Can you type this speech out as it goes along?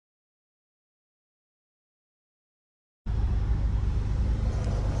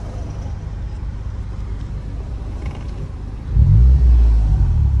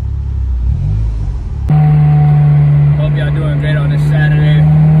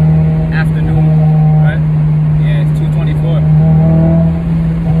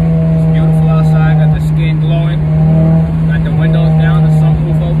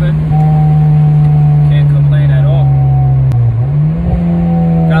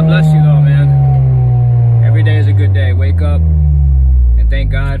bless you though, man. Every day is a good day. Wake up and thank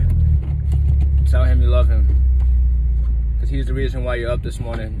God. Tell him you love him. Because he's the reason why you're up this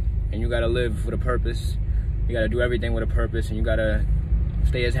morning. And you gotta live with a purpose. You gotta do everything with a purpose, and you gotta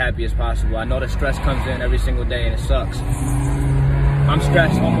stay as happy as possible. I know the stress comes in every single day and it sucks. I'm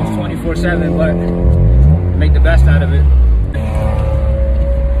stressed almost 24/7, but make the best out of it.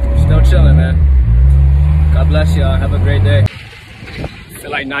 Still chilling, man. God bless y'all. Have a great day. I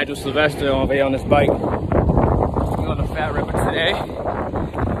feel like Nigel Sylvester over here on this bike. We're on the Fat Ripper today.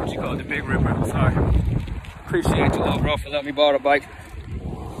 What you call it? The Big Ripper. Sorry. Appreciate you, little bro, for letting me borrow the bike.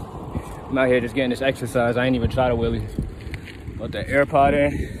 I'm out here just getting this exercise. I ain't even tried a wheelie. Got the AirPod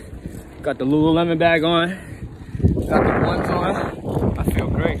in. Got the Lululemon bag on. Got the ones on. I feel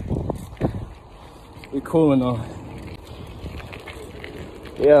great. We cooling though.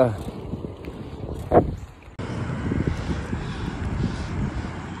 Yeah.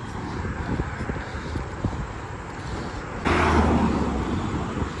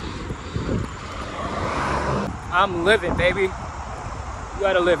 I'm living, baby. You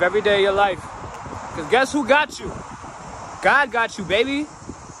gotta live every day of your life. Because guess who got you? God got you, baby.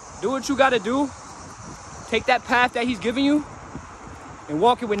 Do what you gotta do. Take that path that he's giving you and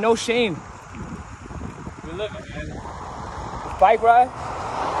walk it with no shame. You're living, man. This bike ride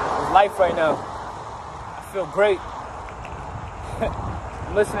is life right now. I feel great.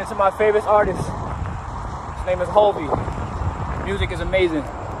 I'm listening to my favorite artist. His name is Hovey. Music is amazing.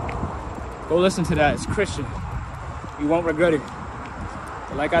 Go listen to that. It's Christian. You won't regret it.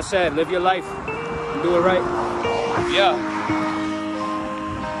 But like I said, live your life and do it right. Yeah.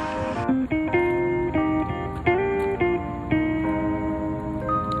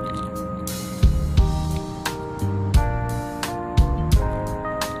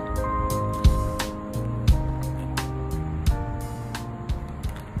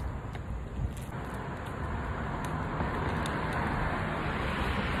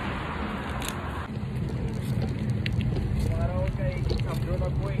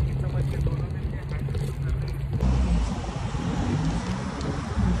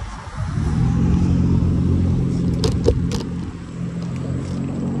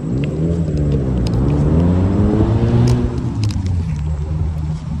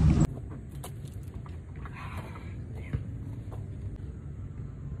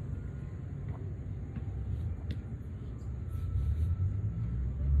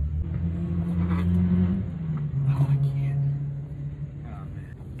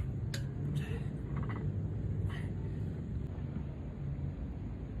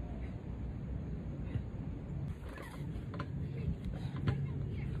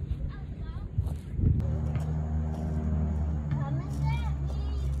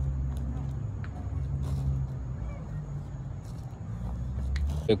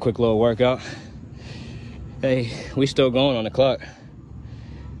 A quick little workout. Hey, we still going on the clock.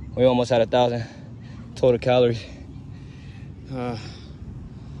 We almost had 1,000 total calories. It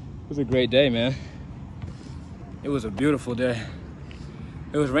was a great day, man. It was a beautiful day.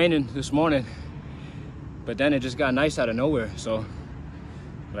 It was raining this morning, but then it just got nice out of nowhere. So,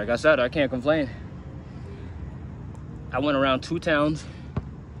 like I said, I can't complain. I went around 2 towns,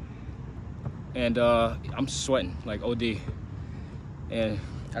 and I'm sweating like OD. And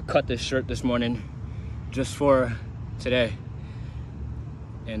I cut this shirt this morning just for today.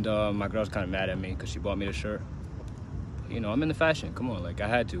 And my girl's kind of mad at me because she bought me the shirt. You know, I'm in the fashion. Come on, like I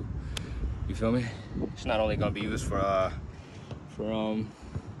had to. You feel me? It's not only gonna be used for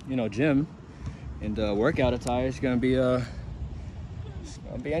you know, gym and workout attire. It's gonna be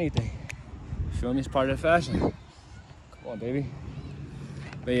anything. You feel me? It's part of the fashion. Come on, baby.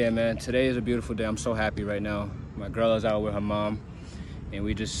 But yeah, man, today is a beautiful day. I'm so happy right now. My girl is out with her mom. And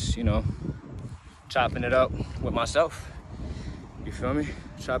we just, you know, chopping it up with myself. You feel me?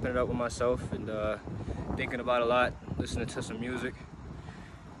 Chopping it up with myself and thinking about a lot, listening to some music,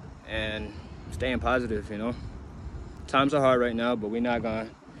 and staying positive, you know. Times are hard right now, but we're not gonna,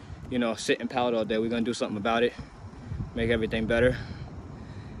 you know, sit and pout all day. We're gonna do something about it, make everything better.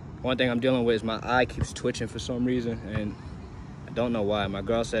 One thing I'm dealing with is my eye keeps twitching for some reason, and I don't know why. My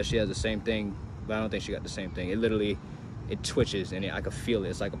girl says she has the same thing, but I don't think she got the same thing. It twitches and I can feel it.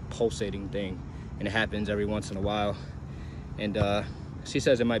 It's like a pulsating thing, and it happens every once in a while. And she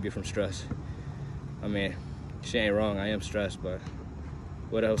says it might be from stress. I mean, she ain't wrong. I am stressed, but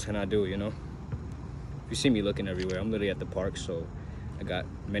what else can I do, you know? If you see me looking everywhere, I'm literally at the park, so I got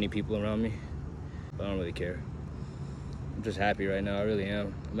many people around me, but I don't really care. I'm just happy right now. I really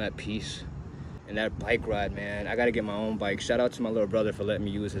am. I'm at peace. And that bike ride, man, I gotta get my own bike. Shout out to my little brother for letting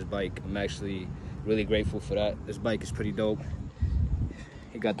me use his bike. I'm actually really grateful for that. This bike is pretty dope.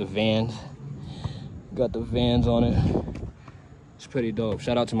 got the Vans. Got the Vans on it. It's pretty dope.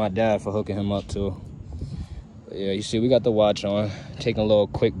 Shout out to my dad for hooking him up too. But yeah, you see, we got the watch on. Taking a little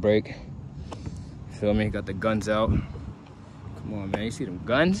quick break. Feel me? Got the guns out. Come on, man. You see them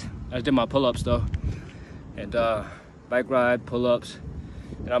guns? I just did my pull-ups though. And bike ride, pull-ups.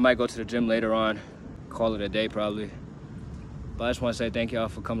 And I might go to the gym later on. Call it a day probably. But I just want to say thank y'all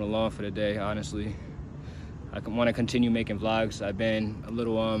for coming along for the day, honestly. I want to continue making vlogs. I've been a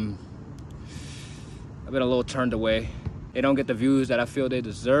little turned away. They don't get the views that I feel they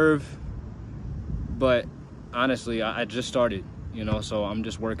deserve. But honestly, I just started, you know, so I'm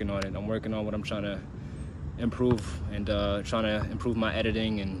just working on it. I'm working on what I'm trying to improve and trying to improve my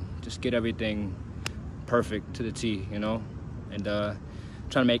editing and just get everything perfect to the T, you know, and trying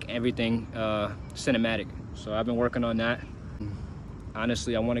to make everything cinematic. So I've been working on that.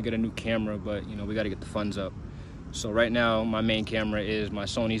 Honestly, I want to get a new camera, but you know, we got to get the funds up. So right now, my main camera is my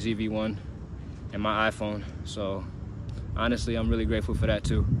Sony ZV-1 and my iPhone. So honestly, I'm really grateful for that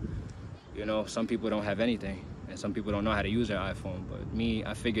too. You know, some people don't have anything, and some people don't know how to use their iPhone. But me,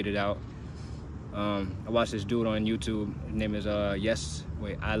 I figured it out. I watched this dude on YouTube. His name is I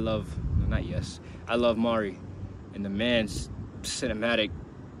Love Mari, and the man's cinematic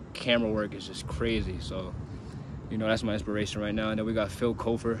camera work is just crazy. So, you know, that's my inspiration right now. And then we got Phil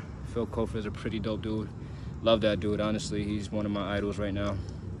Kofer. Phil Kofer is a pretty dope dude. Love that dude, honestly. He's one of my idols right now.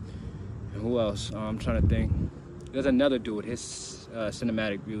 And who else? I'm trying to think. There's another dude. His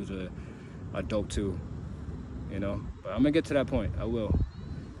cinematic views are dope too. You know, but I'm gonna get to that point. I will.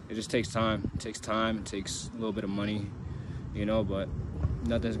 It just takes time. It takes time. It takes a little bit of money, you know, but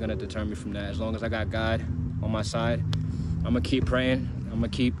nothing's gonna deter me from that. As long as I got God on my side, I'm gonna keep praying. I'm gonna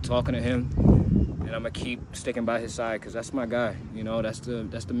keep talking to him, and I'm gonna keep sticking by his side, because that's my guy. You know, that's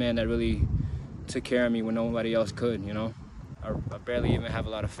the man that really took care of me when nobody else could. You know, I barely even have a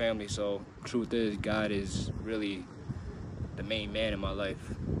lot of family, so truth is, God is really the main man in my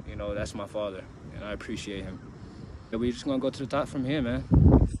life. You know, that's my father, and I appreciate him. And we just gonna go to the top from here, man.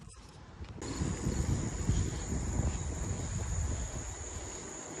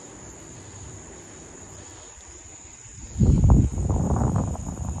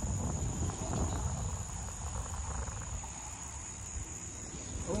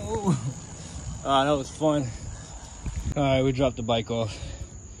 That was fun. All right, we dropped the bike off.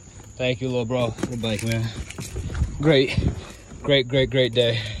 Thank you, little bro, for the bike, man. Great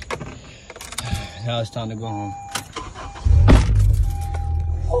day. Now it's time to go home.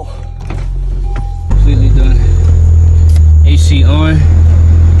 Completely done. AC on.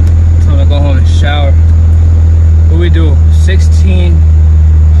 Time to go home and shower. What we do?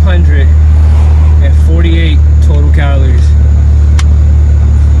 1,648 total calories.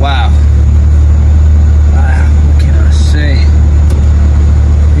 Wow. What can I say?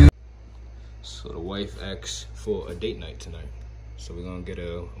 So the wife asks for a date night tonight. So we're gonna get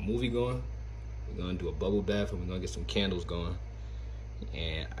a movie going. We're gonna do a bubble bath, and we're gonna get some candles going.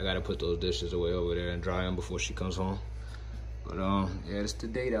 And I gotta put those dishes away over there and dry them before she comes home. But yeah, it's the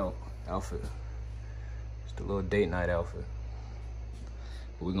date outfit. It's the little date night outfit.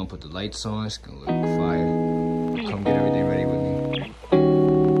 But we're gonna put the lights on. It's gonna look fire. Come get everything ready with me.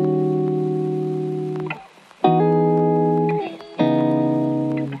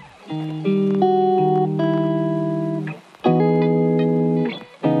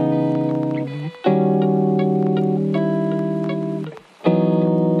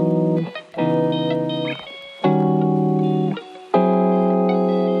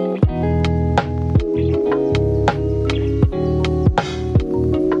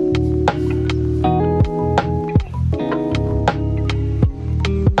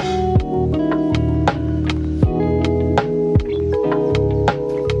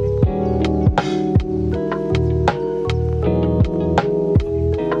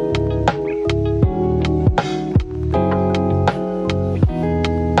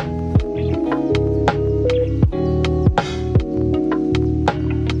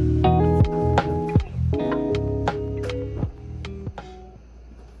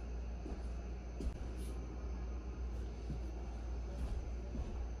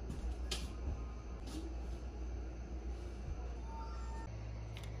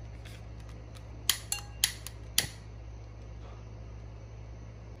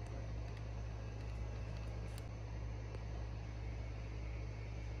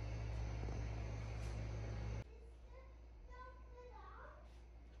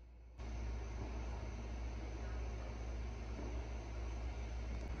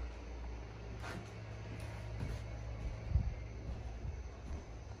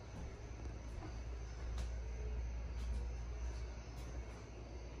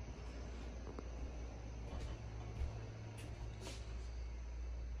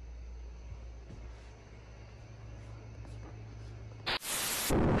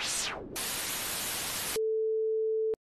 you.